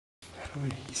har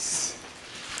vi hiss.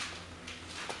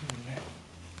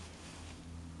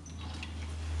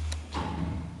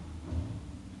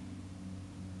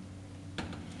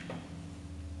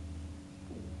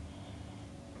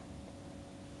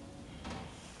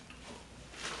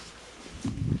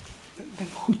 Den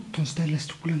 17 ställer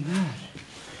stolen där.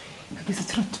 Jag blir så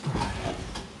trött på det här.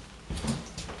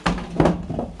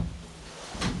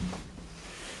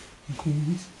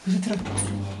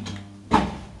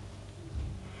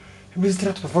 Jag blir så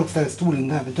trött på att folk ställer stolen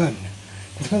där vid dörren.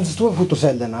 Det ska inte stå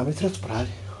fotocellerna. Jag blir trött på det här.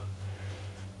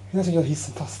 Jag tycker att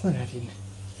hissen fastnar här inne.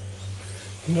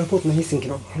 Jag håller på att hissen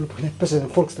håller på att knäppa sig när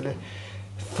folk ställer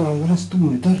fan den här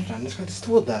stolen i dörren. Det ska inte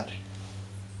stå där.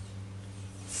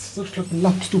 Så klart en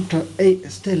lapp stort här.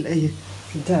 Ställ ej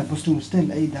där på stolen.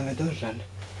 Ställ ej där med dörren.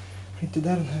 Inte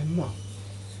där den hemma.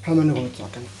 Här har man nu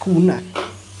saken. KONE.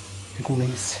 En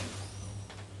KONE-hiss.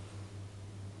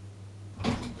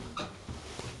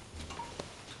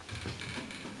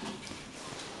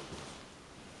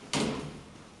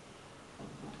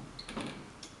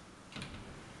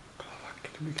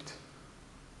 Byggt.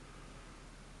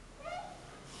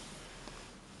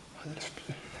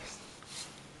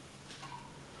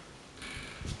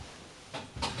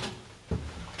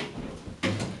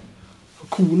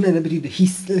 KONE, det betyder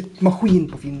hiss,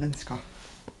 maskin på finländska.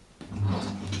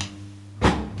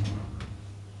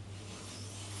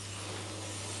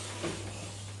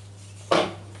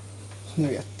 Ni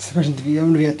vet, kanske inte vi,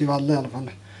 men vet ju Valle i alla fall.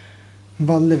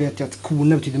 Valle vet ju att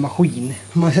KONE betyder maskin.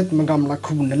 Man har sett de gamla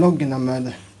KONE-loggorna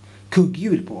med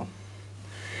kugghjul på.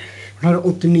 Den har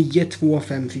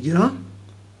 89254.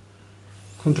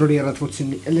 Kontrollerad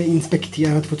 2009, eller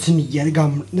inspekterad 2009.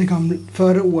 Det gamla,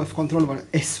 före OF-kontroll var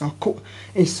det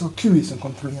SAQ som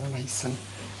kontrollerade hissen.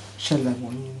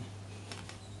 Källarvåningen.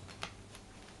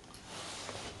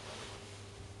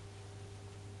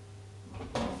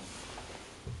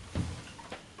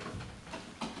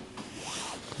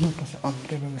 Jag hoppas jag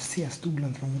aldrig behöver se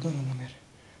stolen från dörren mer.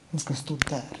 Den ska stå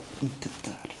där, inte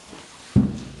där.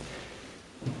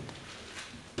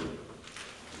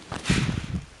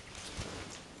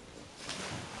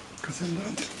 Jag ska sända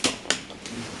den till.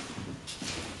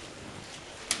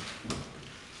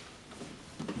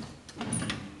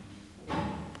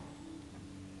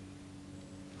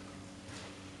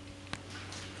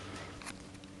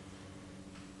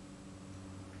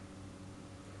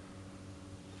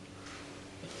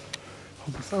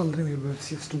 Hoppas aldrig mer behöver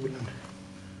se stolen.